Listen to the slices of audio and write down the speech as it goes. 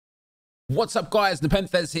What's up, guys?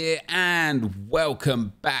 NepentheZ here, and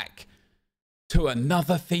welcome back to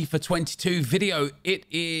another FIFA 22 video. It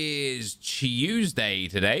is Tuesday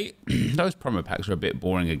today. Those promo packs are a bit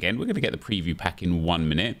boring again. We're going to get the preview pack in 1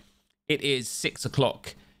 minute. It is 6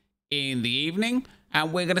 o'clock in the evening,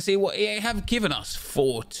 and we're going to see what EA have given us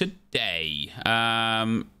for today.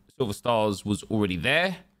 Silver Stars was already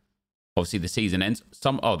there. Obviously, the season ends.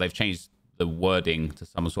 They've changed the wording to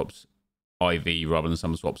Summer Swaps IV rather than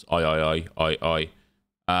Summer Swaps I.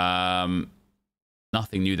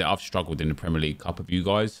 Nothing new that I've struggled in the Premier League Cup of you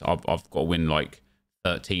guys. I've got to win like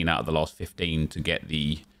 13 out of the last 15 to get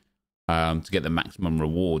the maximum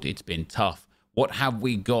reward. It's been tough. What have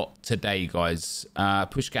we got today, guys?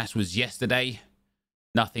 Push gas was yesterday.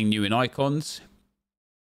 Nothing new in icons.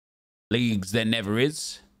 Leagues there never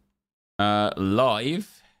is.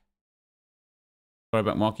 Live. Sorry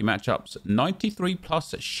about marquee matchups. 93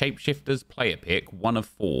 plus Shapeshifters player pick, 1 of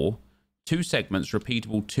 4. 2 segments,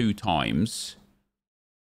 repeatable 2 times.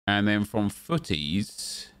 And then from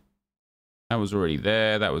footies, that was already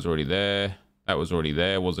there. That was already there. That was already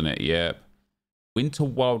there, wasn't it? Yep. Winter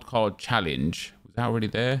Wildcard Challenge. Was that already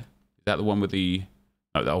there? Is that the one with the...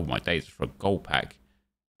 No, oh my days, for a gold pack.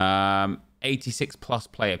 86 plus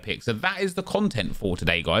player pick. So that is the content for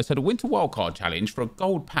today, guys. So the Winter Wildcard Challenge for a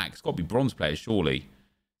gold pack. It's got to be bronze players, surely.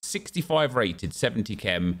 65 rated, 70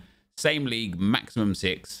 chem. Same league, maximum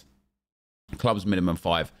 6. Clubs, minimum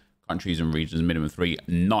 5. Countries and regions, minimum 3.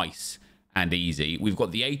 Nice and easy. We've got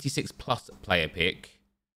the 86 plus player pick.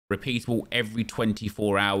 Repeatable every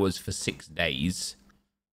 24 hours for 6 days.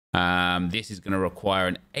 This is going to require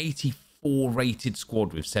an 84 rated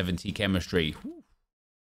squad with 70 chemistry. Whew.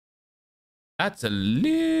 That's a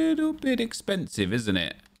little bit expensive, isn't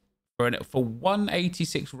it? For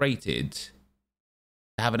 186 rated, to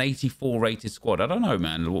have an 84 rated squad. I don't know,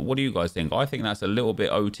 man. What do you guys think? I think that's a little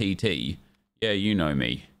bit OTT. Yeah, you know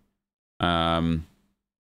me. I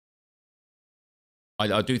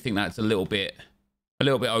do think that's a little bit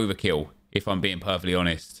overkill, if I'm being perfectly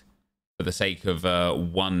honest, for the sake of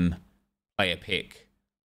one player pick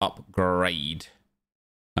upgrade.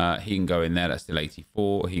 He can go in there, that's still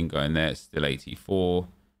 84. He can go in there, still 84.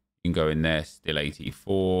 He can go in there, still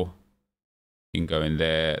 84. He can go in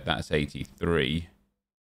there, that's 83.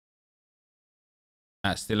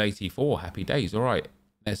 That's still 84. Happy days. All right,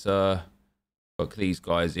 let's book these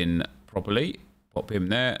guys in properly. Pop him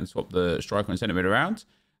there and swap the striker and centre mid around.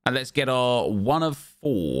 And let's get our 1 of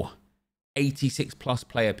 4 86 plus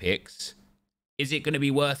player picks. Is it going to be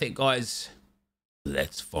worth it, guys?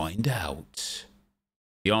 Let's find out.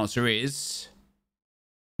 The answer is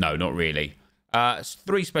no, not really.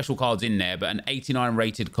 3 special cards in there, but an 89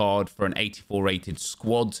 rated card for an 84 rated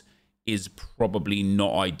squad is probably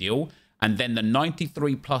not ideal. And then the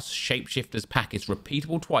 93 plus Shapeshifters pack is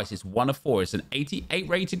repeatable twice. It's 1 of 4. It's an 88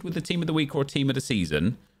 rated with the team of the week or a team of the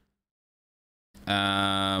season. What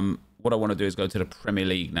I want to do is go to the Premier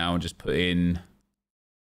League now and just put in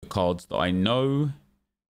the cards that I know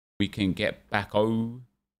we can get back over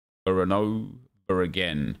and over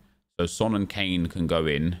again. So Son and Kane can go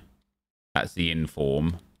in. That's the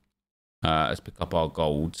inform. Let's pick up our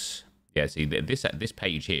golds. Yeah, see, this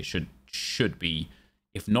page here should be,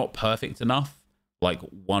 if not perfect enough, like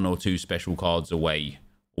 1 or 2 special cards away,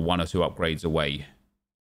 or 1 or 2 upgrades away.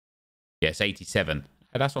 Yes, 87.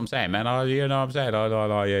 That's what I'm saying, man. You know what I'm saying?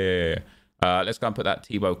 Yeah. Let's go and put that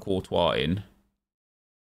Thibaut Courtois in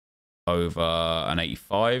over an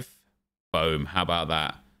 85. Boom. How about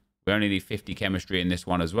that? We only need 50 chemistry in this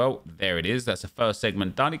one as well. There it is. That's the first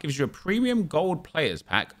segment done. It gives you a premium gold players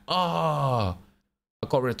pack. Oh, I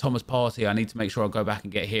got rid of Thomas Partey. I need to make sure I go back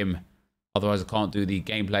and get him. Otherwise, I can't do the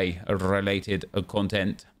gameplay related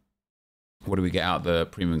content. What do we get out the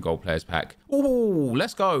premium gold players pack? Oh,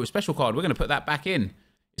 let's go. Special card. We're going to put that back in.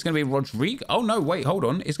 It's going to be Rodrigo. Oh, no, wait, hold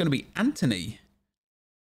on. It's going to be Anthony.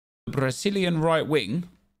 The Brazilian right wing.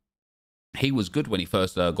 He was good when he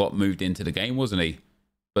first got moved into the game, wasn't he?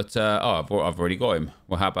 But, I've already got him.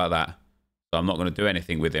 Well, how about that? So I'm not going to do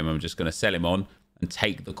anything with him. I'm just going to sell him on and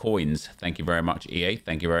take the coins. Thank you very much, EA.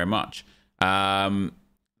 Thank you very much.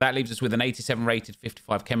 That leaves us with an 87 rated,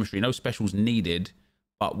 55 chemistry. No specials needed,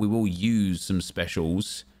 but we will use some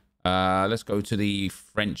specials. Let's go to the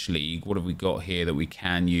French League. What have we got here that we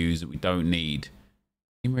can use that we don't need?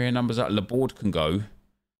 Imria numbers up. Laborde can go.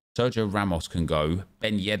 Sergio Ramos can go.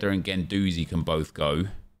 Ben Yedder and Guendouzi can both go.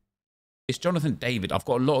 It's Jonathan David. I've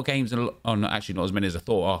got a lot of games. Oh, no, actually, not as many as I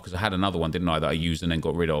thought. Oh, because I had another one, didn't I, that I used and then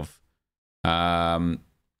got rid of.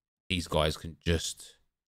 These guys can just...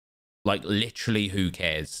 Like, literally, who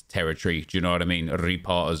cares? Territory. Do you know what I mean?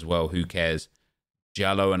 Ripart as well. Who cares?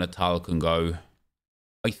 Jallo and Atal can go.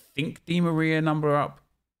 I think Di Maria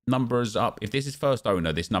numbers up. If this is first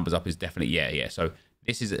owner, this numbers up is definitely, yeah. So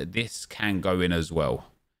this can go in as well.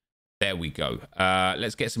 There we go.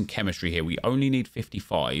 Let's get some chemistry here. We only need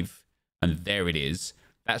 55, and there it is.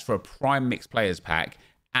 That's for a prime mixed players pack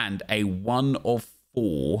and a 1 of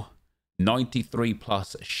 4 93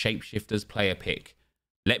 plus Shapeshifters player pick.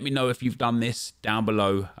 Let me know if you've done this down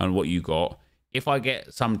below and what you got. If I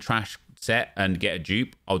get some trash set and get a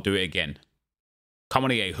dupe, I'll do it again. Come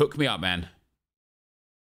on, EA, hook me up, man.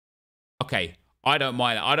 Okay, I don't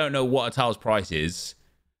mind. I don't know what Atal's price is.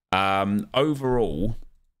 Overall,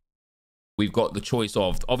 we've got the choice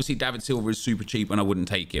of... Obviously, David Silva is super cheap and I wouldn't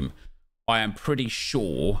take him. I am pretty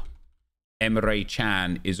sure Emre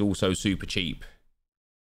Can is also super cheap.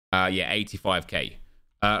 Yeah, 85k.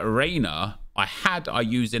 Reina, I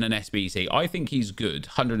used in an SBC. I think he's good,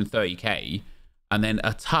 130k. And then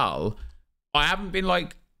Atal, I haven't been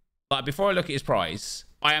like before I look at his price,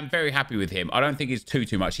 I am very happy with him. I don't think it's too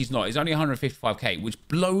much. He's not. He's only 155k, which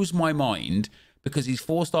blows my mind because he's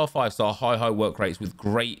 4-star, 5-star, high work rates with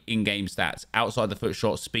great in-game stats. Outside the foot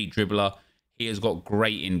shot, speed dribbler. He has got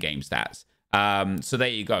great in-game stats. So there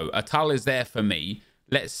you go. Atal is there for me.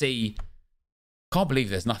 Let's see. Can't believe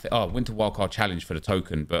there's nothing. Oh, Winter Wildcard Challenge for the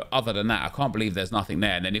token. But other than that, I can't believe there's nothing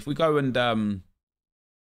there. And then if we go and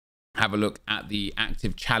have a look at the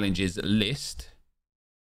active challenges list.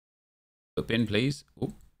 Put in, please.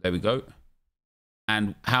 Oh, there we go.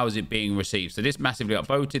 And how is it being received? So this massively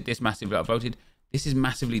upvoted, this massively upvoted, this is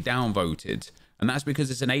massively downvoted. And that's because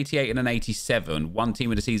it's an 88 and an 87. One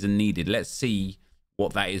team of the season needed. Let's see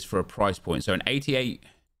what that is for a price point. So an 88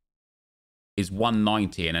 is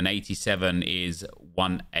 190 and an 87 is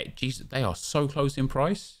 180. Jesus, they are so close in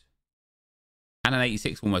price. And an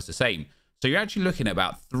 86 almost the same. So you're actually looking at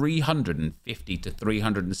about 350 to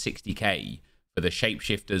 360k for the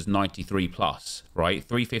Shapeshifters 93 plus, right?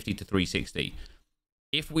 350 to 360.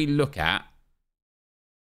 If we look at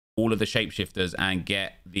all of the Shapeshifters and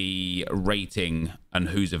get the rating and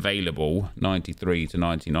who's available, 93 to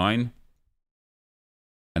 99,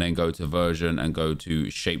 and then go to version and go to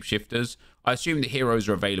Shapeshifters. I assume the heroes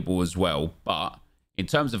are available as well, but in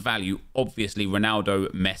terms of value, obviously Ronaldo,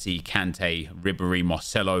 Messi, Kante, Ribéry,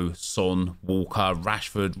 Marcelo, Son, Walker,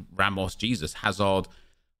 Rashford, Ramos, Jesus, Hazard,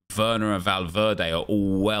 Werner and Valverde are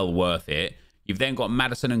all well worth it. You've then got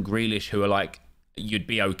Maddison and Grealish who are like, you'd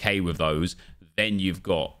be okay with those. Then you've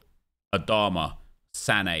got Adama,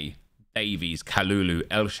 Sané, Davies, Kalulu,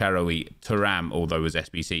 El Shaarawy, Thuram, although it was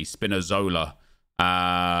SBC, Spinazzola,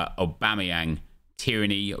 Aubameyang,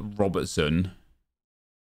 Tierney, Robertson,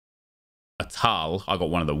 Atal, I got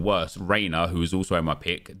one of the worst, Reina, who was also in my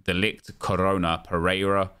pick, Delict, Corona,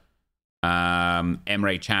 Pereira,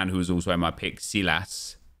 Emre Can, who was also in my pick,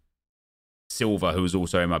 Silas, Silva, who was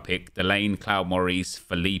also in my pick, Delane, Cloud Maurice,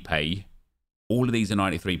 Felipe. All of these are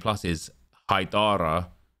 93 pluses. Haidara,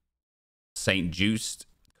 St. Just,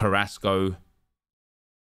 Carrasco,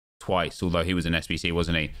 twice, although he was an SBC,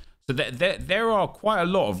 wasn't he? So there are quite a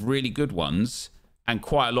lot of really good ones and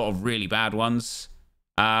quite a lot of really bad ones.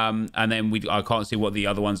 And then I can't see what the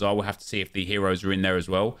other ones are. We'll have to see if the heroes are in there as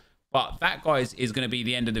well. But that, guys, is going to be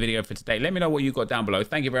the end of the video for today. Let me know what you got down below.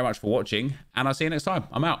 Thank you very much for watching, and I'll see you next time.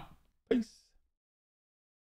 I'm out. Peace.